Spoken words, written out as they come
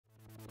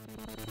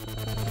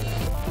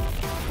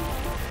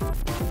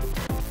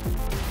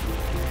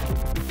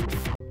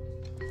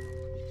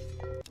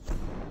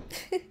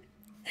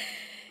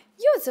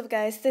What's up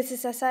guys, this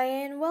is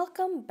SIA and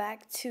welcome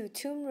back to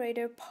Tomb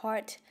Raider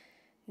Part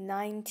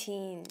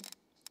 19.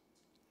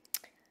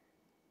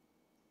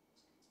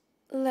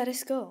 Let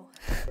us go.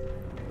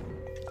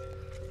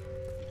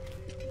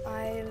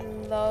 I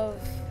love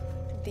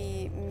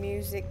the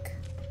music.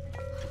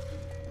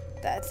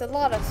 That's a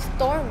lot of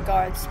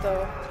Stormguards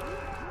though.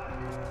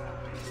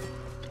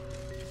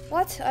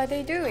 What are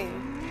they doing?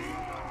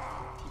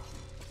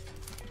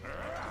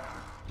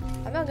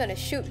 I'm not gonna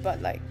shoot,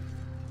 but like...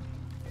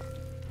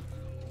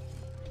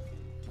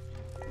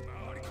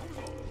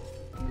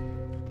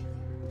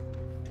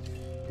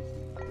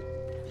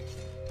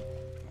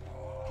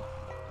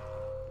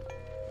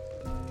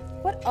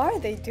 What are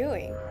they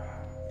doing?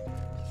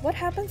 What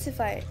happens if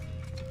I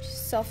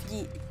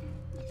self-yeet?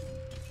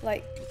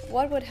 Like,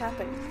 what would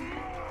happen?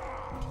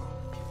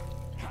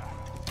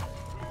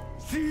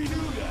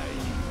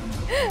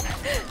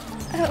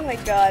 Oh my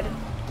god.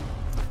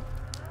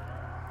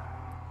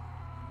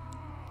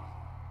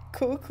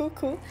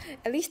 Cool.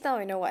 At least now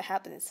I know what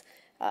happens.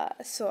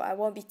 So I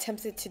won't be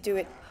tempted to do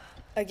it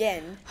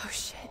again. Oh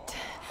shit.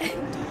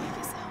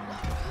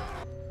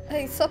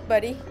 Hey, sup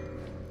buddy?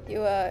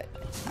 You,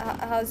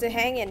 how's it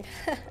hanging?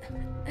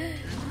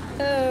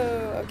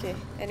 Oh, okay.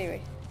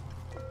 Anyway.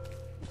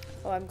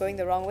 Oh, I'm going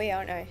the wrong way,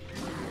 aren't I?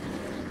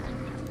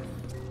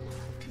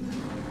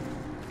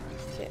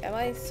 Okay, am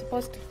I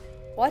supposed to...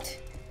 What?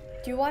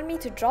 Do you want me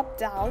to drop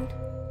down?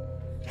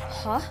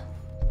 Huh?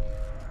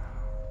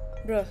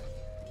 Bruh.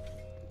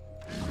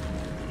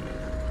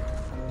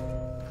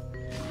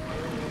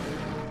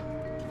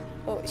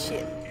 Oh,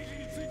 shit.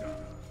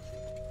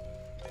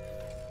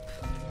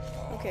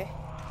 Okay.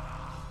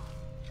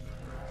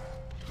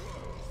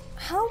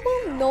 How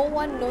will no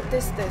one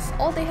notice this?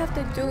 All they have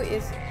to do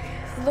is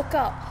look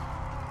up.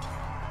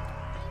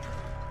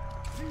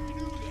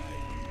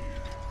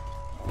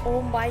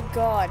 Oh my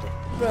god,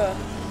 bruh.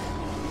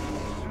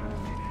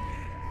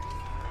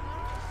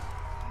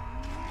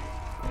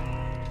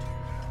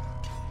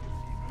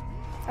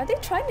 Are they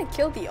trying to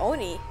kill the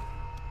Oni?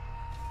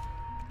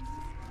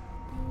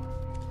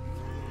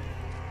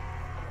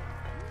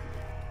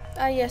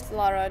 Ah yes,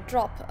 Lara,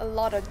 drop a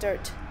lot of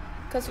dirt.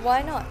 'Cause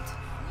why not?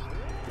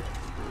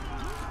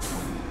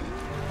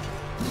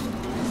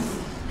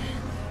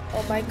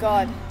 Oh my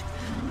god.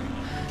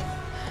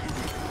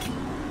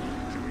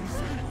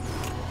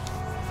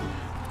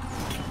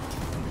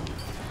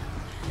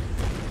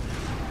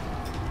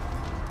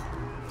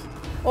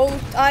 Oh,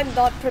 I'm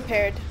not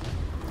prepared.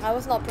 I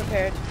was not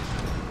prepared.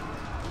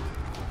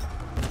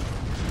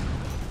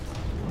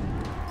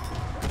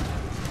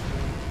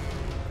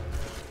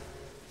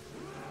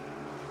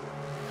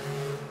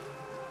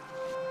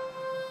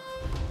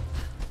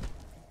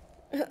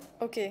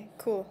 Okay,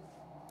 cool.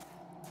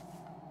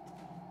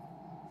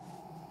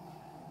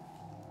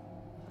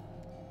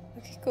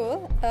 Okay,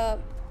 cool.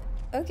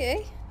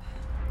 Okay.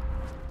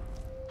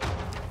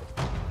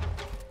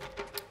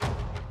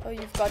 Oh,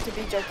 you've got to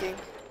be joking.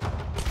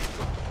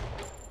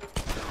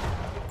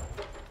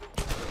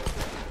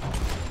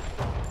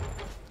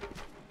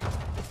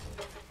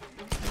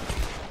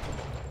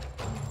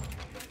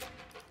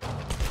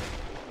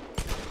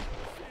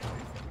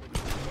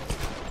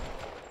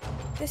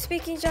 They're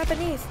speaking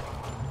Japanese.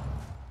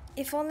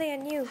 If only I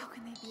knew. How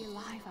can they be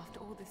alive after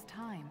all this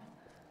time?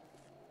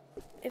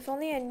 If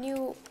only I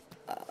knew,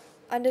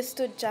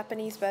 understood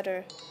Japanese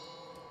better.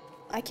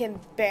 I can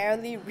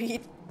barely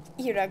read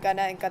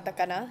hiragana and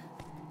katakana,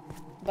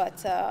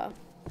 but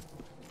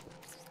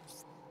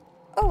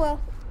oh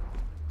well.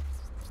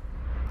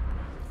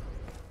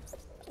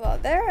 Well,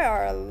 there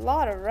are a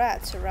lot of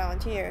rats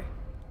around here.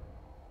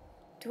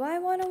 Do I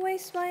want to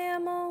waste my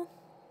ammo?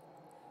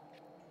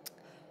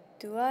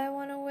 Do I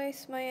want to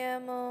waste my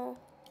ammo?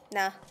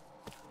 Nah.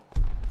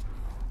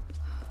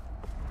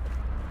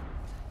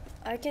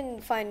 I can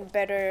find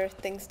better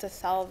things to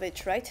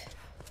salvage, right?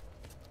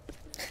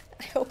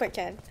 I hope I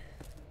can.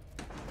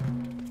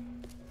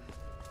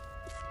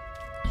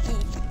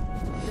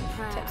 The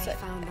prayer I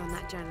found on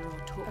that general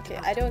talked Okay,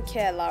 about. I don't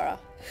care, Lara.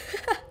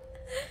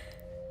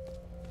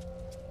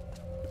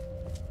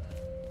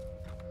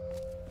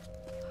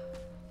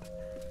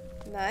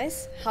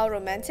 Nice. How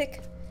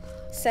romantic.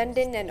 Send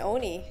in an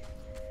Oni.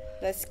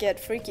 Let's get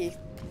freaky.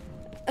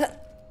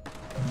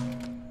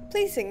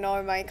 Please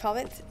ignore my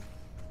comment.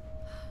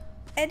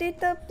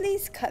 Editor,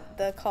 please cut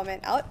the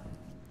comment out.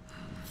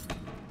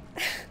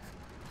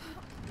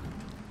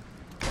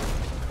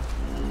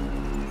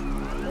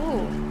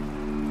 Ooh.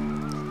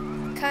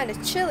 Kinda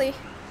chilly.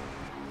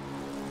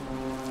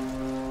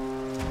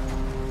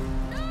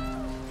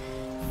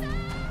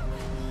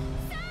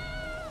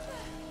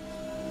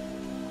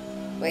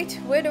 Wait,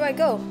 where do I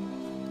go?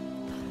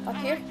 Up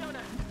here?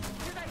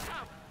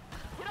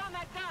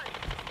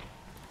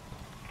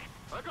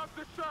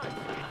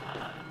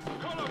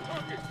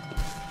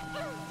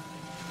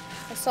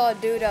 I saw a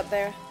dude up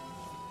there,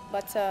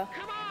 but Come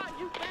on,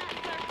 you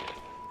bastard!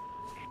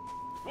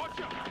 Watch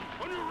out!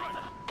 On your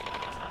right!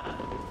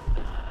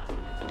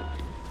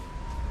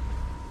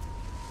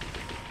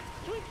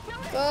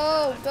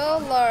 go,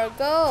 Lara,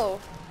 go!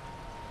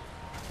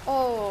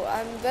 Oh,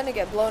 I'm gonna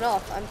get blown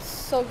off. I'm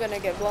so gonna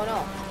get blown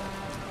off.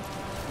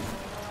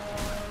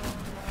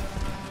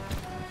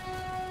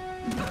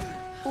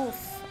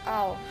 Oof.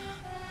 Ow.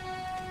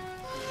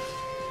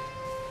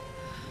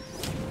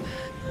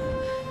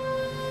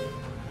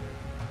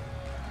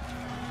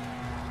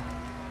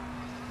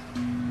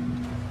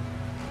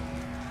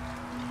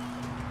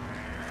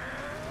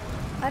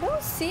 I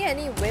don't see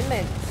any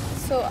women.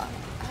 So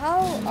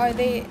how are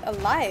they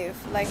alive?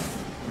 Like,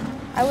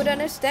 I would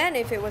understand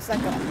if it was like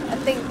a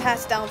thing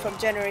passed down from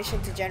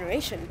generation to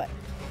generation, but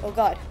oh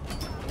god.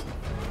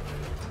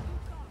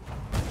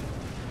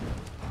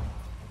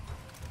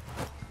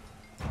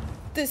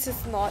 This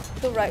is not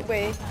the right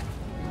way.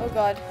 Oh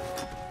god.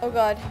 Oh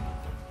god.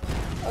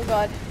 Oh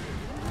god.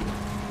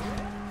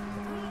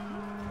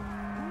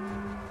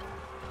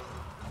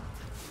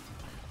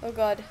 Oh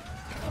god.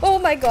 Oh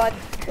my god.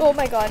 Oh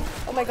my god.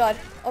 Oh my god.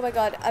 Oh my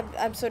god.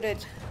 I'm so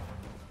dead.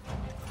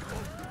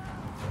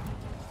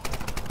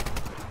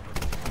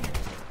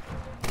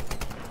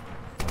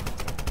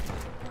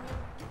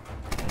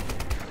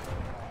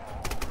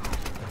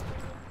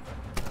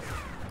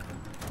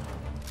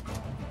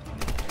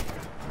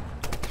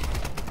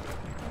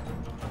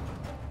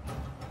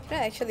 Can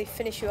I actually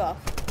finish you off?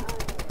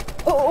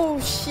 Oh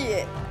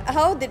shit.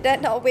 How did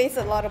that not waste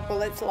a lot of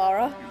bullets,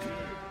 Lara?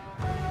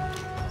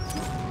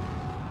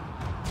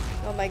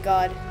 Oh my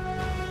god.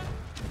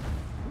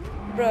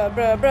 Bruh,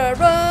 bruh, bruh,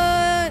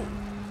 run!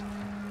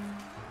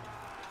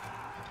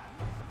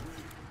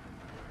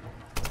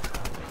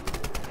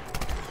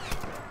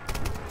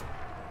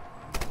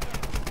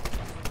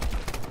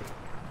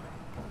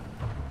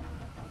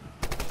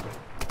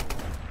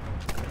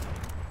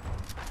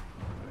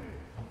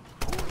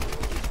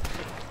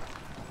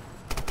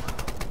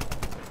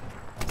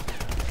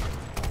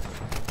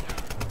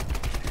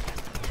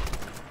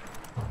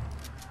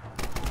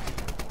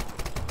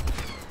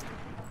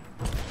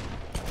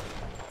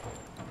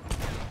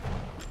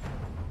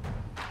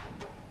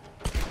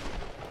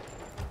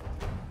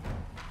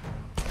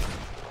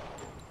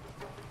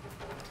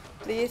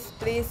 Please,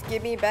 please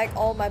give me back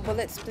all my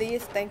bullets,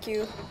 please. Thank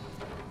you.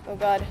 Oh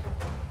god.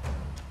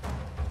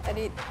 I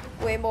need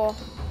way more.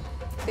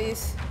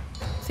 Please.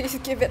 Please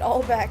give it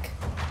all back.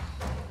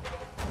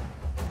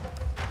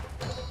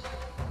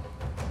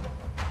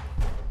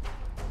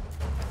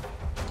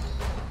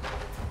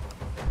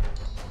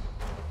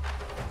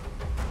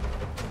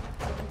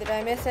 Did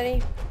I miss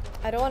any?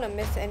 I don't want to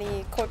miss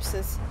any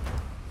corpses.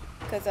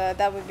 Because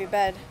that would be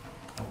bad.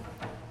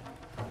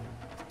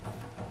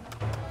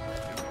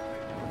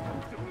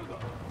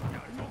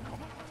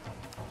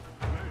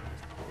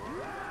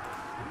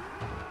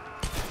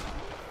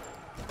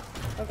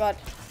 Oh god.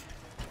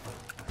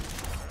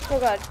 Oh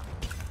god.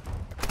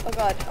 Oh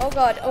god. Oh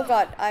god. Oh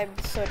god. I'm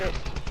so dead.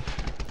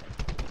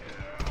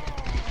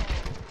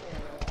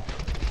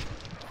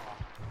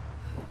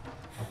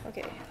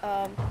 Okay,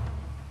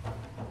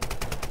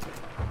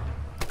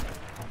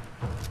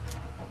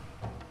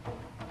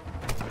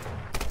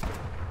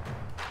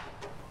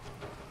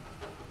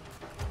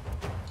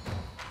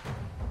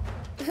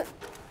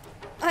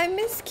 I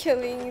miss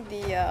killing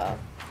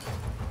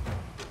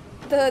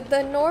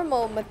the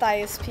normal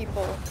Matthias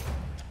people.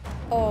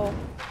 Oh,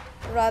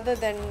 rather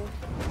than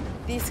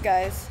these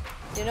guys,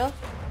 you know?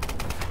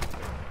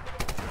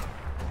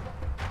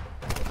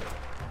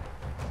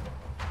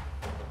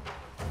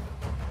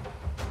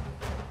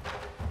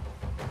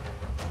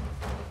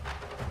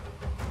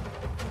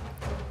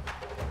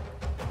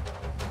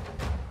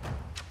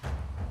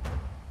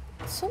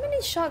 So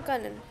many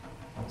shotgun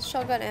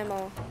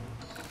ammo.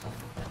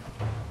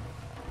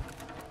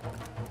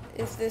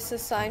 Is this a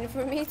sign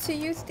for me to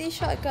use the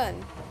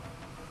shotgun?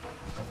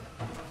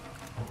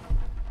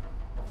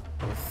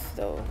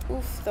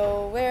 Oof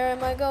though, where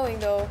am I going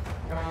though?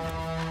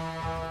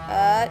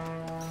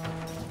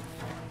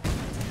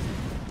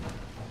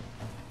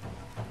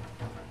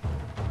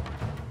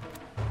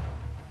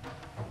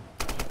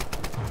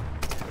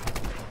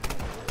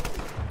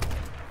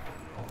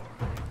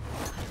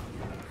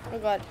 Oh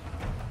god.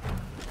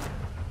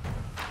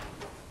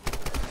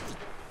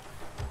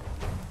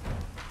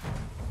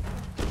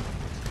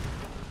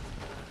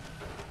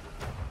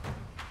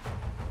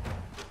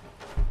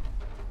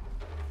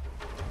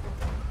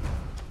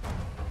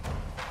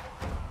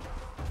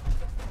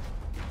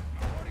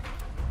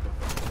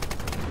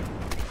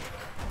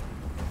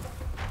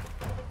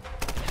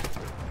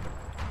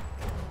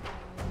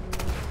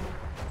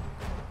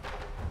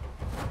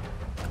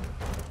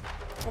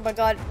 Oh my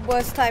god,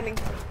 worst timing.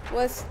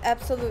 Worst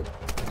absolute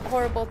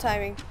horrible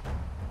timing.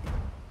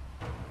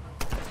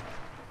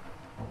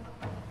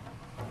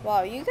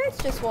 Wow, you guys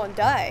just won't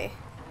die.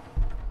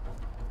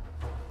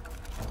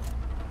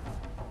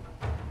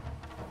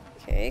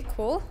 Okay,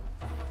 cool.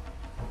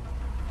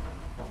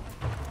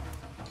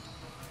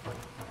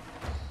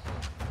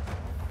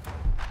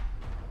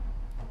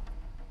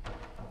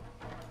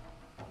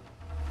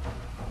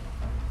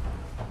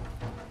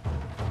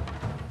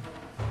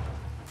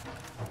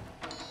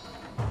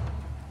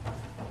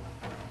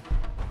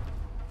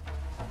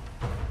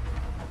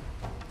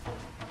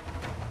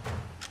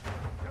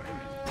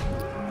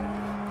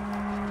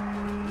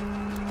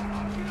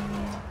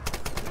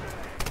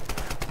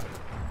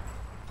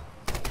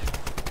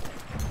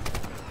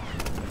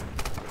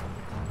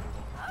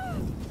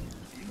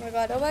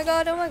 my god, oh my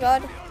god, oh my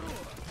god.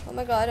 Oh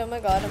my god, oh my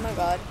god, oh my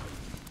god.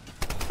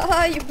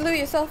 Haha, you blew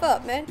yourself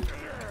up, man.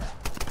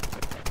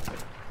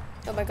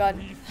 Oh my god.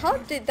 How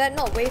did that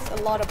not waste a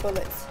lot of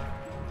bullets?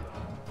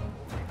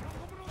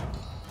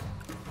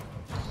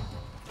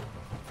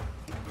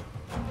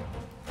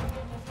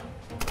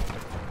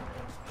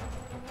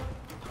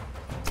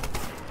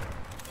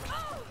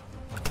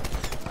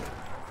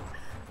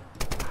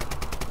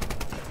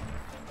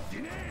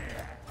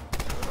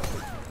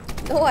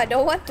 No, I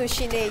don't want to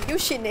shine. You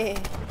shine.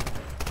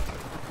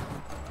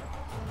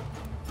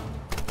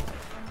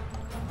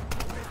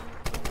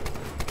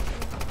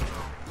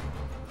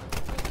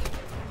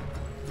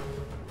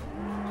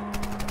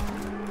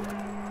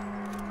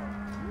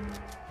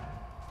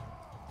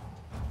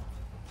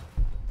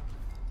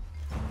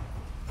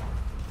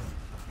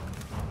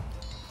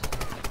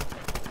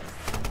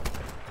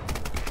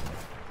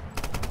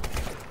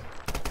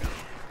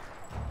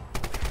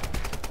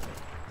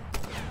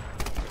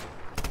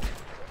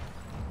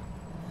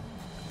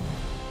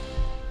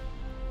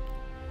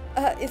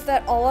 Is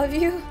that all of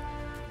you?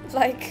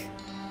 Like,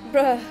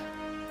 bruh,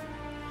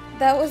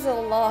 that was a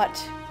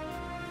lot.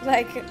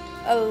 Like,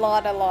 a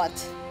lot.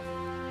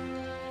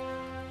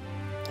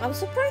 I'm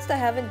surprised I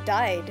haven't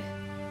died.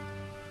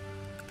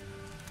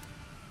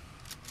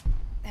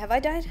 Have I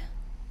died?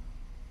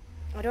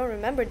 I don't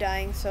remember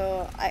dying,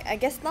 so I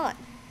guess not.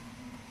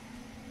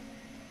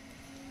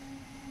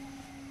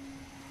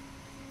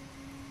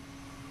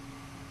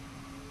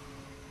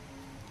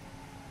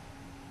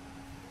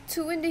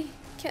 Too windy,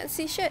 can't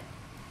see shit.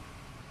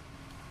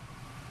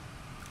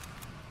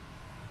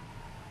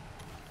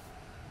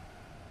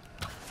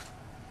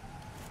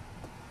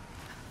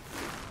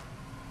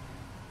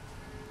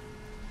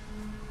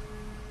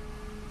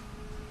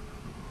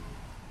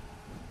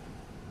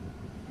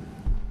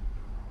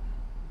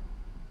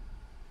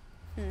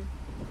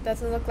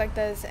 Doesn't look like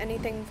there's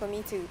anything for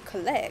me to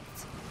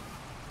collect.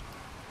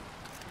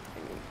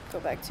 Let me go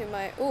back to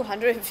my... Ooh,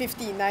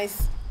 150,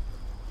 nice.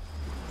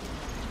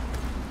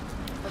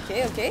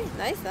 Okay,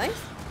 nice.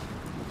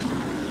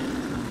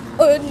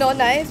 Oh, not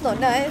nice,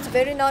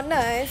 very not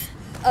nice.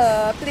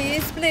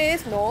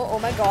 Please, no, oh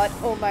my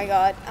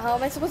god. How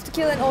am I supposed to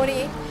kill an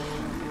Oni?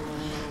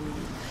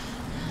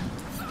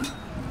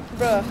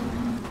 Bruh.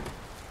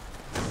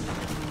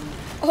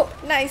 Oh,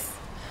 nice.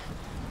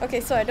 Okay,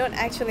 so I don't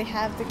actually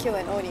have to kill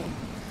an Oni.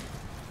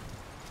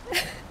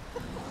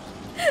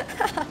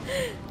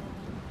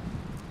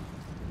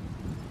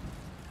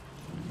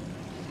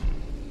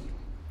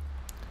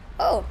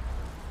 Oh,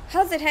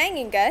 how's it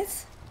hanging,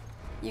 guys?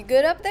 You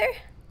good up there?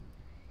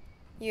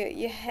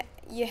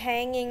 You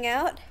hanging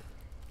out?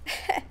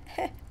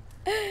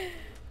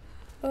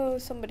 Oh,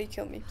 somebody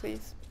kill me,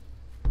 please.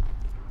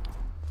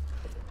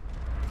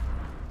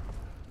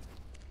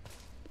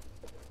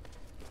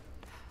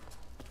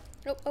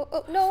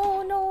 Oh,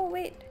 no,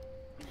 wait.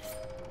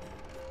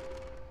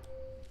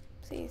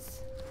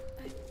 Please,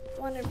 I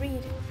want to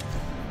read.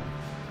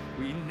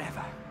 We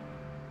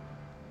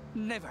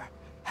never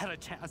had a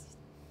chance.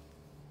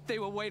 They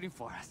were waiting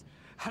for us,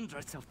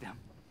 hundreds of them.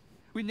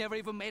 We never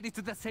even made it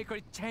to the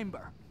sacred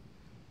chamber.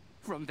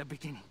 From the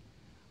beginning,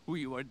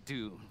 we were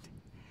doomed.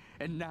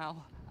 And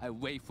now, I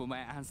wait for my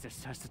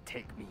ancestors to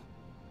take me.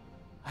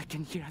 I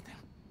can hear them.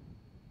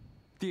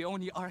 They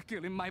only are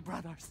killing my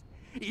brothers.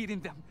 Eating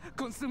them,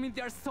 consuming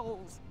their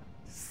souls.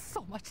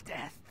 So much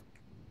death.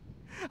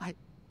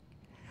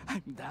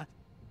 I'm that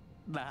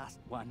last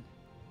one.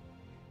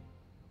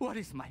 What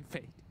is my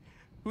fate?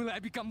 Will I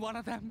become one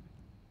of them?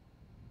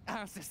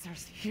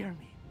 Ancestors, hear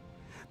me.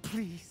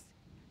 Please,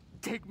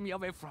 take me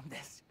away from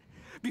this.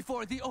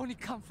 Before the Oni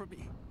come for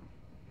me.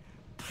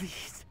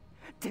 Please,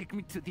 take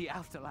me to the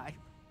afterlife.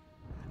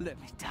 Let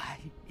me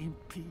die in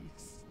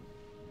peace.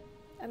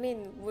 I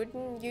mean,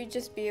 wouldn't you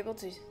just be able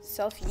to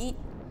self-yeet?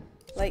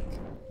 Like,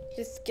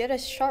 just get a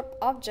sharp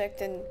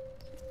object and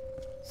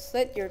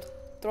slit your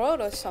throat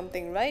or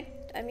something, right?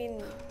 I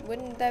mean,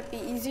 wouldn't that be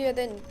easier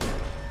than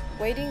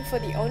waiting for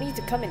the Oni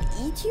to come and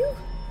eat you?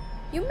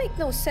 You make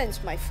no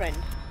sense, my friend.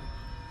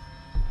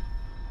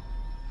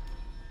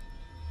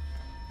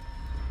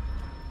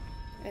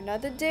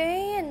 Another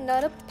day,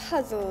 another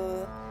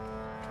puzzle.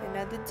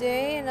 Another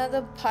day,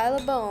 another pile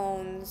of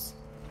bones.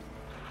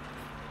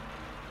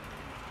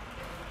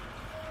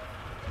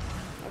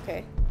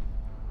 Okay.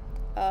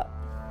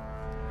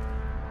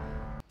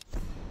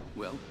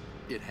 Well,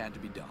 it had to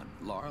be done.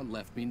 Lara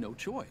left me no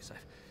choice.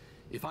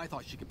 If I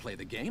thought she could play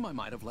the game, I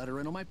might have let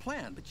her in on my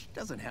plan, but she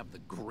doesn't have the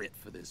grit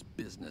for this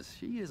business.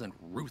 She isn't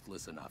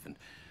ruthless enough,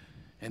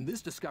 and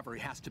this discovery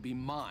has to be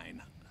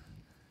mine.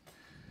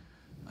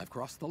 I've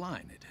crossed the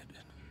line.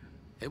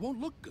 It won't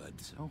look good,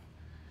 so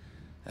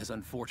as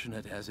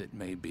unfortunate as it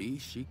may be,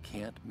 she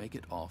can't make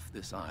it off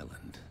this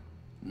island.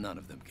 None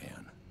of them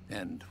can.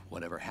 And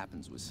whatever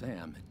happens with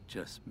Sam, it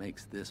just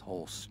makes this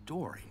whole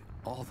story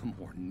all the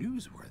more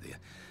newsworthy.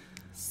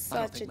 I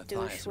don't think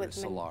Matthias or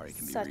Solari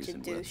can be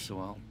reasoned with, so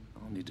I'll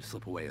need to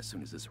slip away as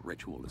soon as this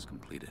ritual is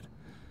completed.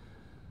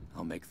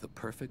 I'll make the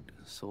perfect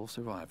sole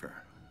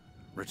survivor,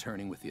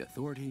 returning with the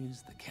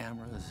authorities, the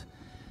cameras,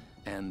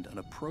 and an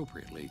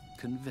appropriately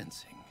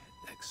convincing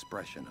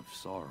expression of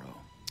sorrow.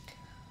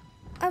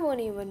 I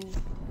won't even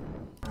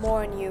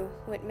mourn you,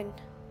 Whitman.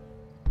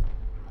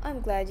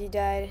 I'm glad you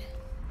died.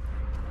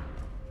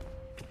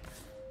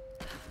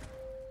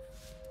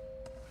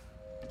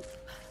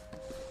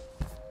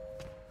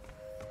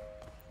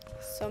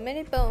 So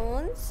many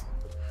bones.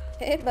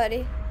 Hey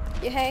buddy,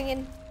 you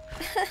hanging?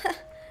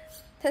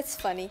 That's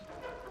funny.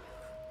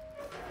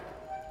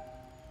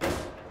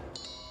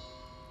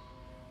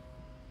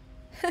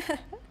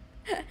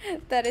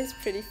 That is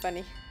pretty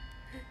funny.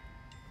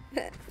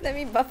 Let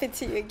me buff it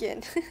to you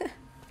again.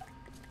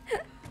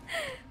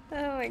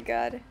 Oh my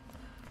god.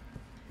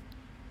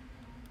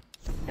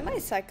 Am I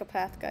a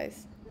psychopath,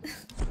 guys?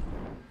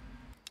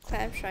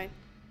 Clam Shrine.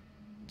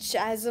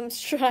 Chasm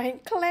Shrine.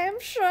 Clam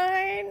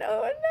Shrine.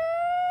 Oh no.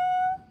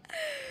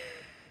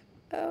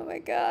 Oh my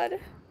god.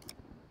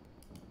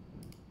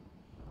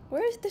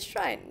 Where is the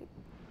shrine?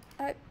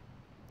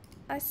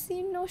 I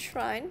see no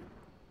shrine.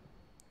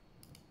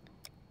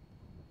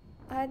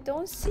 I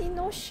don't see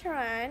no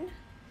shrine.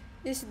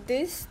 Is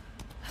this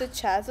the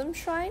Chasm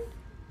Shrine?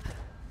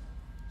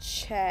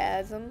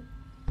 Chasm.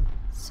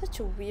 Such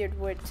a weird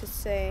word to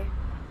say.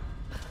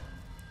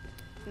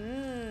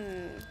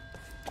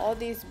 All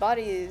these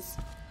bodies.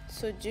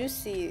 So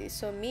juicy,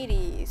 so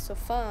meaty, so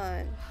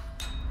fun.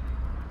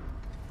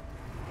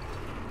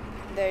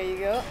 There you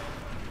go.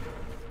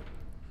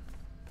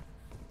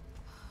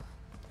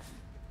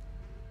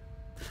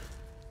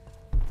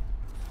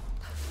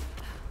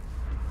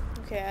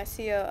 Okay, I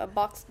see a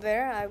box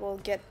there. I will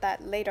get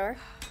that later.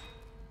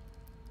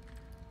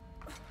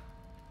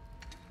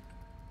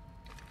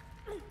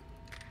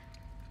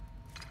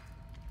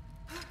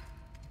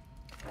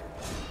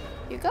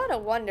 You gotta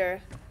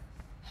wonder,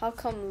 how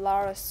come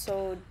Lara's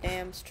so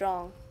damn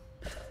strong?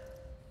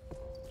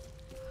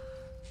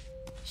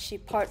 She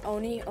part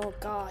Oni? Oh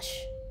gosh.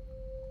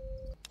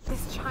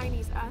 This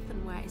Chinese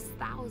earthenware is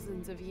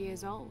thousands of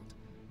years old.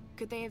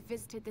 Could they have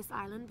visited this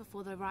island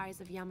before the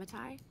rise of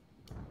Yamatai?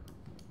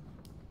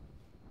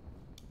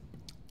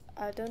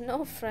 I don't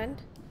know,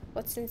 friend.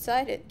 What's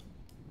inside it?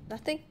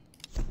 Nothing?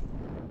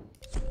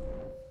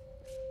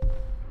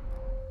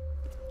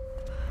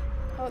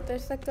 Oh,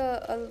 there's like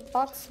a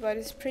box, but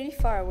it's pretty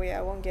far away.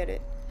 I won't get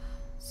it.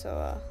 So,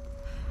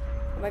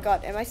 oh my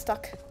god, am I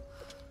stuck?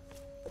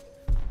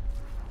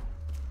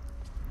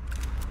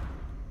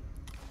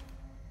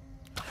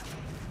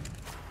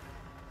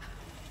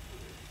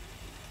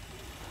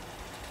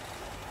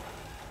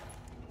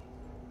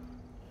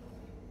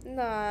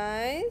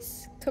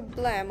 Nice.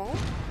 Kablamo.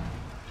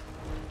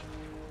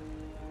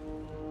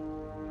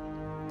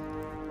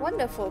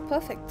 Wonderful,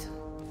 perfect.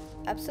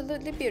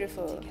 Absolutely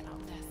beautiful. Get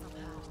up there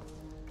somehow.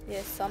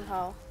 Yes,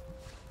 somehow.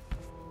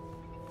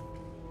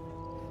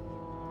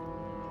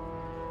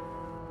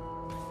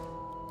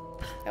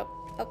 Nope,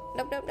 nope,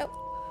 nope, nope, nope.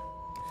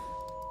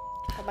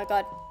 Oh my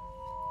god.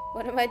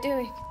 What am I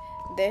doing?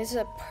 There's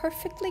a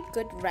perfectly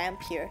good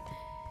ramp here,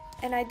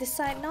 and I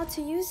decide not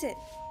to use it.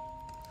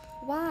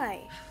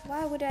 Why?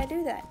 Why would I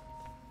do that?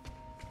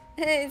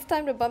 Hey, it's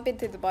time to bump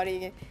into the body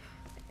again.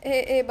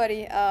 Hey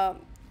buddy,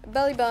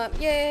 belly bump,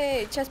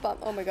 yay, chest bump,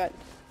 oh my god.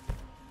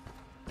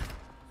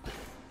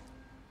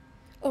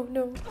 Oh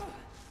no,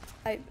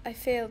 I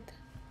failed.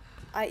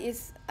 I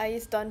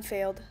is done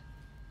failed.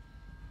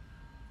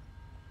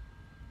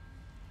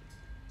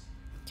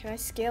 Can I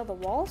scale the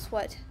walls?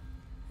 What?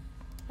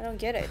 I don't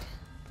get it.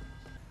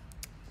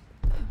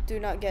 Do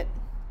not get.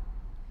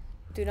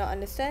 Do not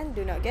understand,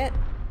 do not get,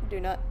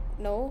 do not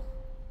know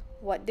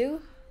what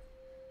do.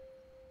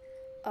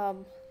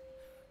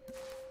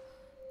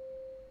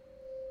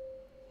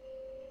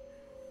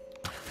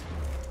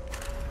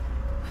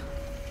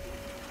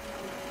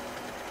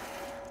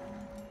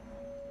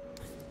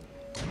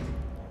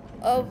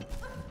 Oh,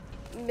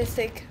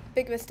 mistake,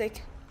 big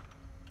mistake.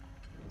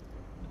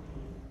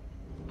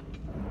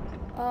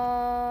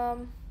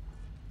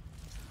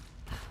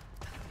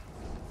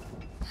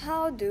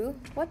 How do?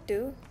 What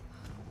do?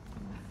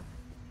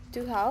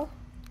 Do how?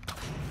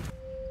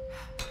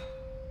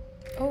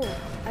 Oh,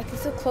 I can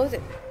still close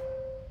it.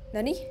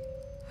 Nani?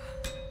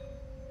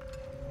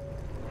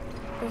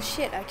 Oh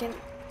shit, I can...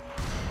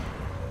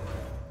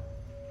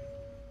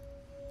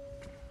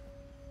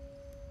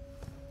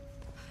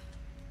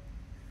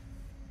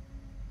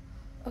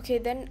 Okay,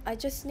 then I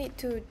just need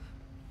to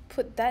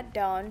put that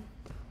down,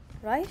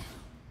 right?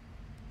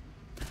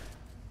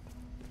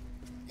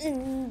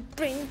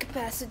 Brain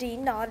capacity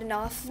not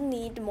enough,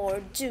 need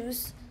more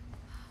juice.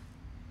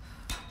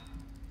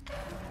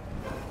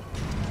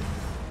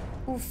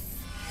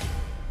 Oof.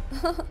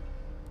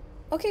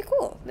 Okay,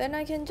 cool. Then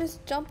I can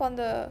just jump on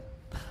the...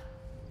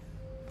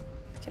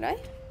 Can I?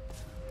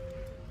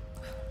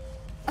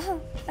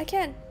 I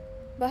can.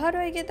 But how do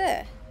I get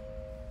there?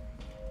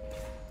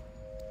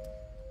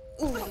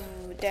 Ooh,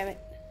 damn it.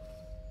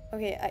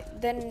 Okay,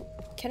 then...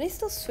 Can I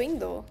still swing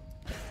though?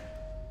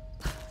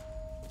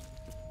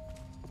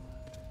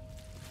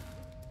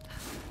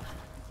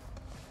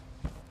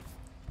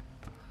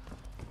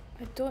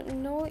 I don't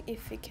know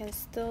if it can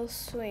still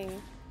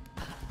swing.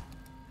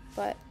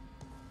 but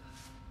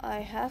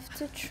I have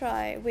to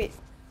try. Wait,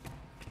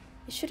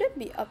 should it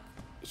be up?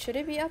 Should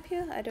it be up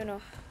here? I don't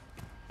know.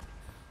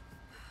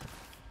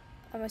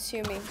 I'm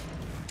assuming.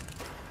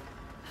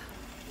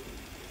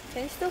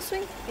 Can you still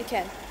swing? You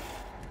can.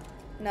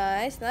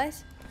 Nice,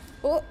 nice.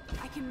 Oh,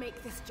 I can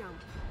make this jump.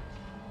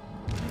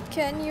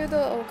 can you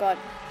though? Oh god.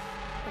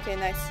 Okay,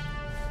 nice.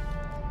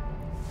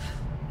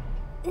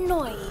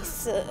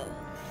 Nice. The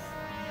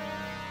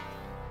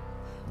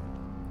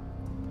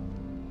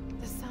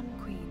Sun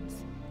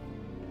Queens.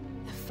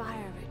 The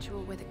fire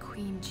ritual where the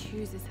queen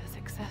chooses her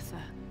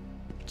successor.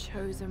 A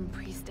chosen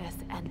priestess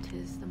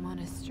enters the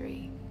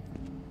monastery.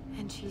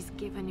 And she's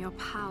given your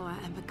power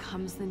and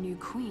becomes the new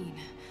queen.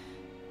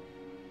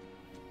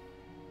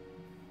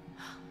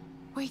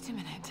 Wait a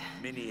minute.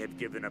 Many have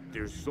given up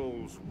their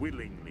souls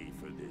willingly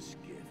for this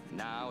gift.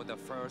 Now the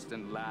first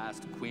and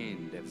last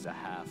queen lives a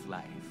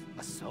half-life,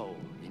 a soul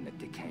in a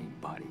decaying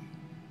body.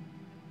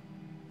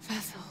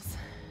 Vessels.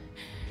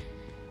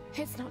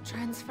 It's not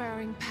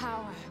transferring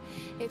power.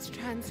 It's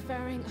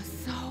transferring a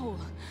soul.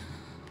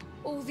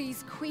 All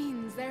these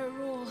queens, they're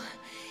all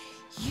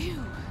you.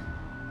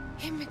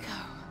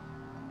 Himiko.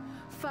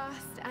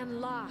 First and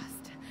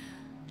last.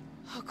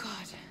 Oh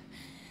god.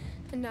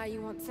 And now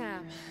you want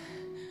Sam.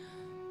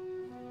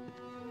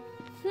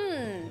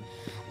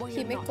 Well,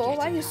 you're not Himiko,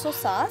 why are you getting so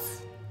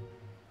sus?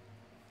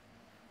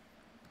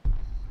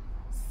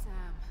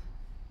 Sam,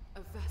 a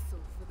vessel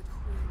for the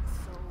Queen's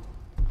soul.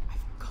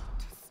 I've got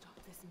to stop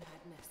this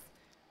madness.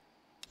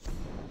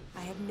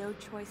 I have no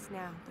choice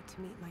now but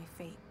to meet my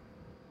fate.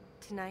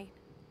 Tonight,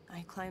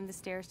 I climb the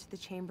stairs to the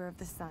Chamber of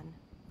the Sun,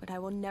 but I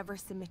will never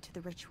submit to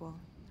the ritual.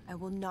 I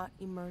will not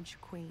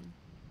emerge Queen.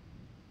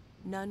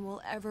 None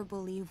will ever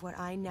believe what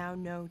I now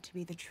know to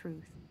be the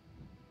truth.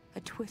 A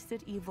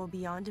twisted evil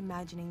beyond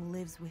imagining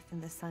lives within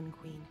the Sun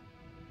Queen.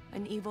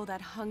 An evil that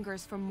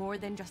hungers for more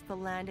than just the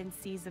land and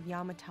seas of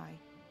Yamatai.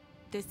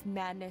 This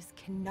madness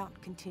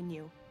cannot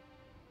continue.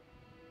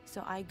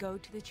 So I go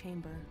to the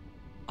chamber,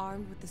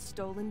 armed with the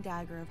stolen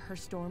dagger of her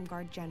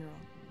Stormguard general.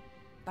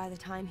 By the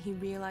time he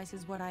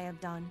realizes what I have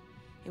done,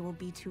 it will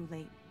be too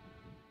late.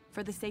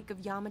 For the sake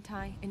of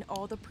Yamatai and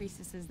all the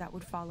priestesses that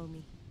would follow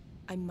me,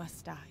 I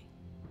must die.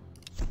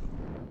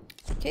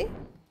 Okay.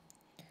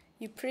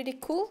 You pretty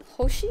cool,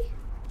 Hoshi?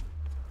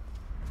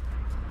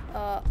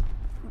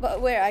 But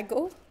where I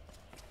go?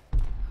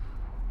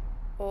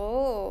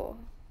 Oh,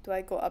 do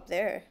I go up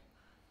there?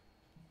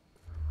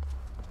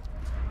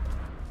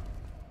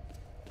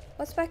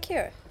 What's back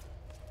here?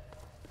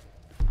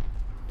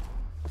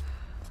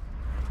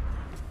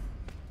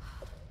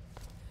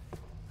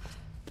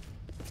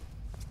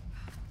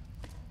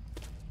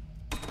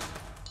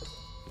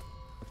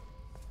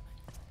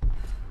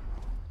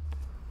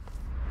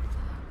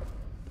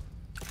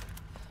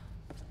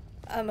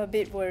 I'm a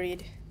bit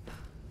worried.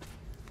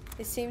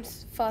 It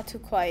seems far too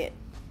quiet.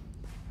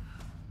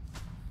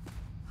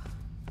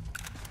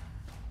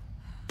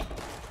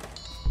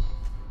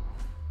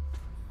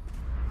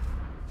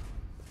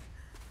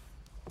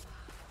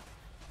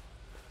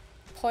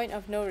 Point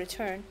of no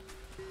return.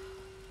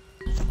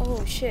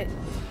 Oh shit.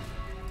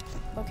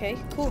 Okay,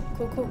 cool.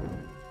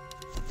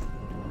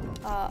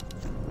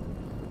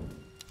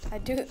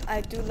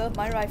 I do love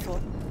my rifle,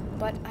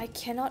 but I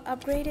cannot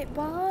upgrade it.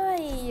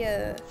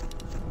 Why?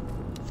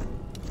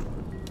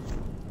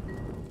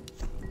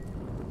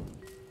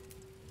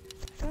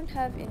 I don't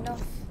have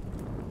enough.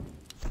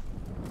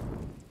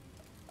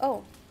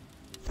 Oh.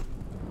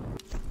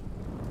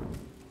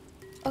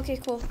 Okay,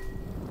 cool.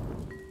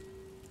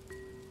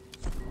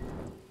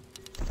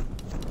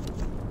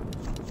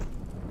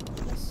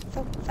 Let's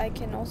hope I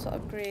can also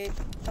upgrade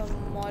a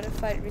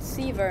modified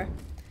receiver.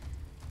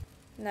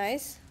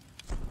 Nice.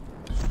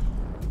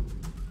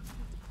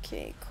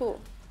 Okay, cool.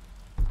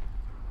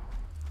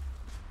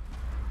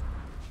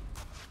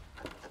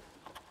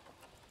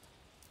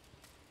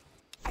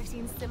 I've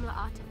seen similar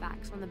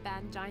artifacts from the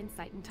Ban Giant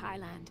site in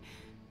Thailand.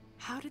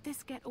 How did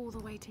this get all the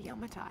way to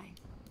Yamatai?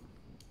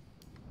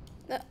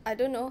 I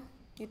don't know.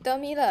 You tell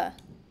me lah.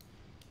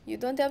 You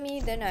don't tell me,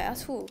 then I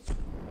ask who.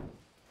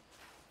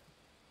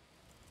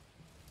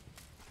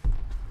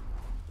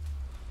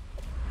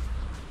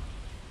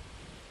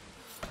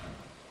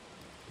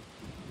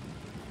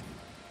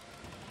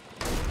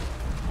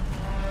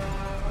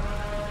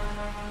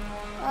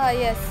 Ah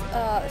yes,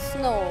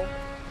 snow.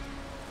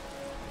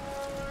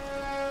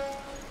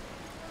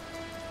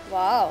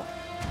 Wow.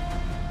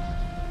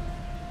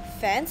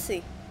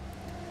 Fancy.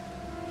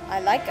 I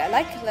like,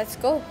 let's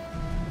go.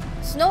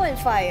 Snow and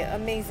fire,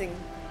 amazing.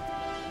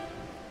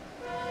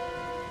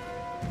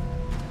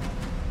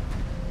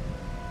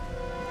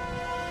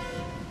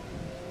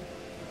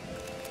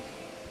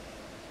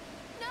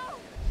 No,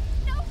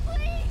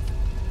 please!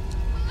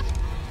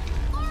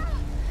 Laura!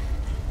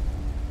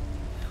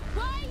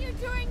 Why are you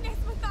doing this,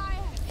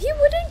 Matthias? He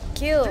wouldn't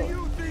kill Do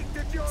you think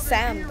that you're the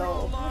Sam hero,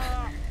 though.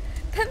 Lara?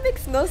 That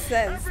makes no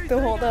sense to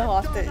hold her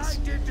hostage. I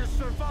did to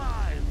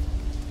survive.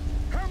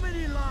 How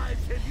many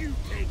lives have you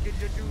taken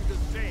to do the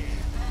same?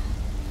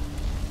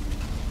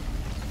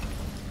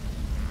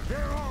 There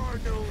are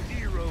no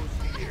heroes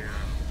here.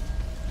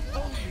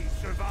 Only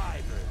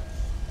survivors.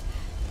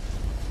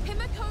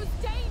 Himiko's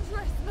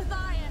dangerous,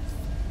 Matthias.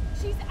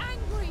 She's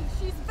angry,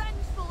 she's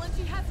vengeful, and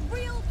she has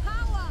real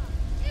power.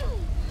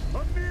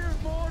 A mere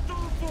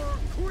mortal for a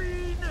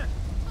queen?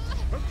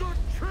 A good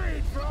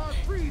trade for our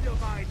freedom,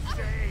 I'd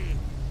say.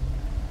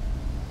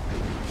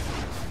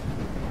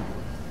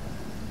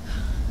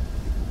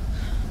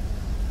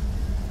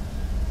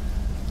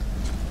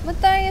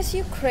 Matthias,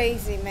 you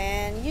crazy,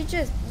 man.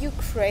 You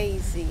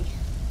crazy.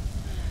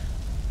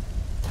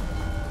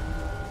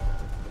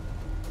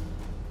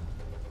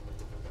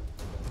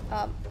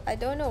 I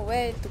don't know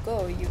where to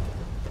go.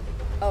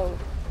 Oh.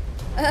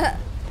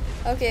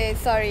 Okay,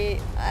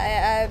 sorry.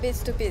 I'm a bit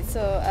stupid,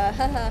 so,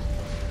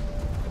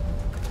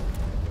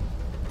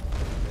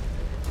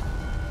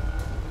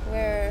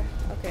 Where?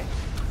 Okay.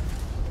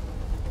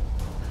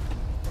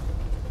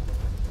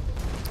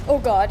 Oh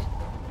god.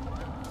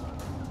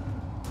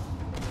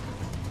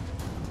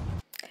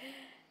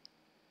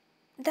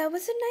 That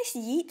was a nice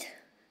yeet.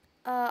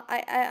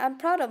 I'm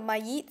proud of my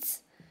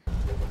yeets.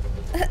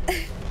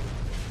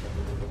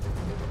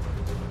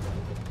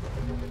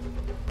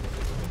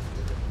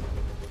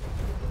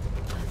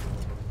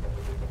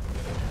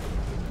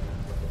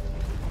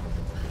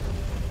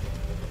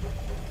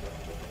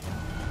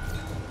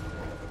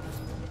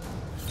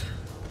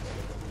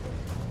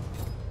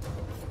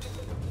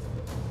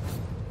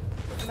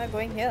 Am I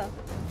going here?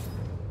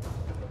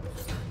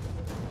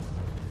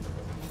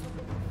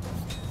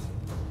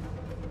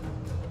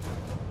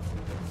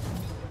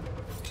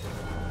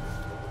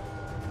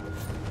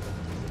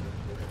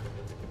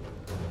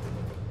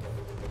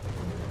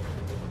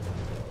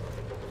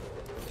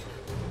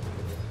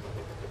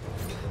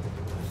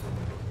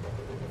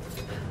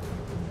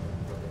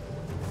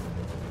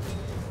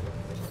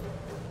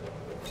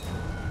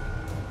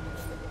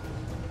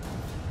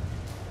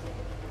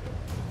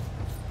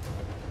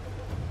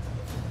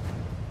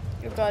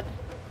 Oh god.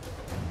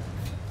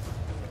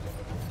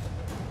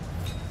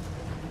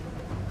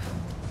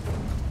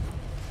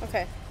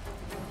 Okay.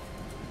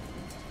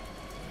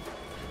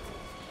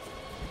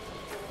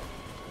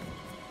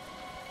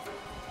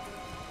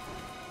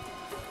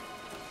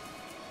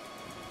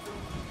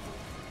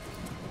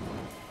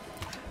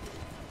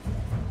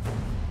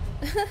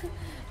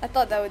 I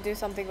thought that would do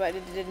something, but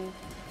it didn't.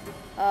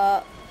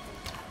 I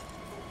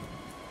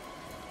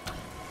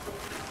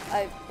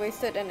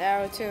wasted an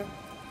arrow too.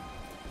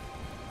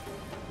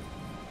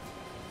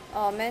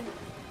 Oh man.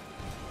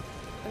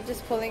 I'm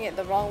just pulling it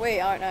the wrong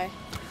way, aren't I?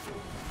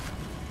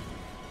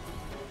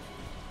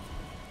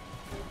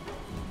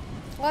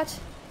 What?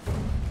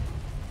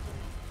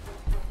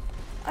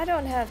 I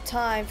don't have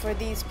time for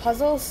these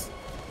puzzles.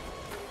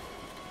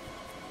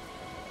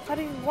 How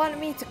do you want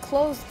me to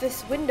close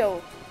this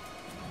window?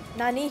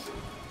 Nani?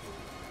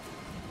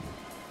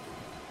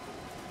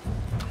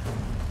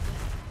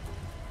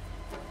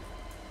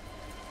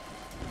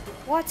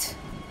 What?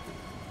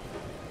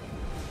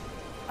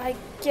 I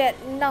get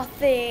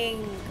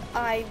nothing.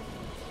 I'm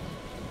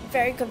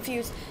very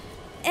confused.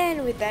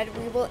 And with that,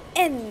 we will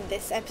end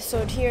this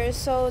episode here.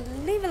 So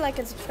leave a like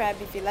and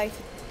subscribe if you like.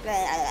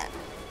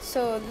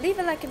 So leave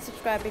a like and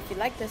subscribe if you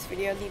like this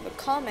video. Leave a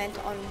comment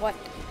on what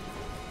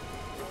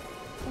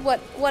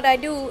I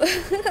do.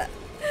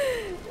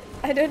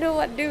 I don't know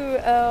what to do.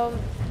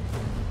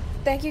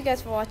 Thank you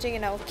guys for watching,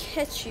 and I will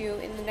catch you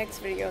in the next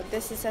video.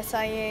 This is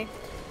SIA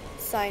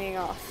signing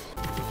off.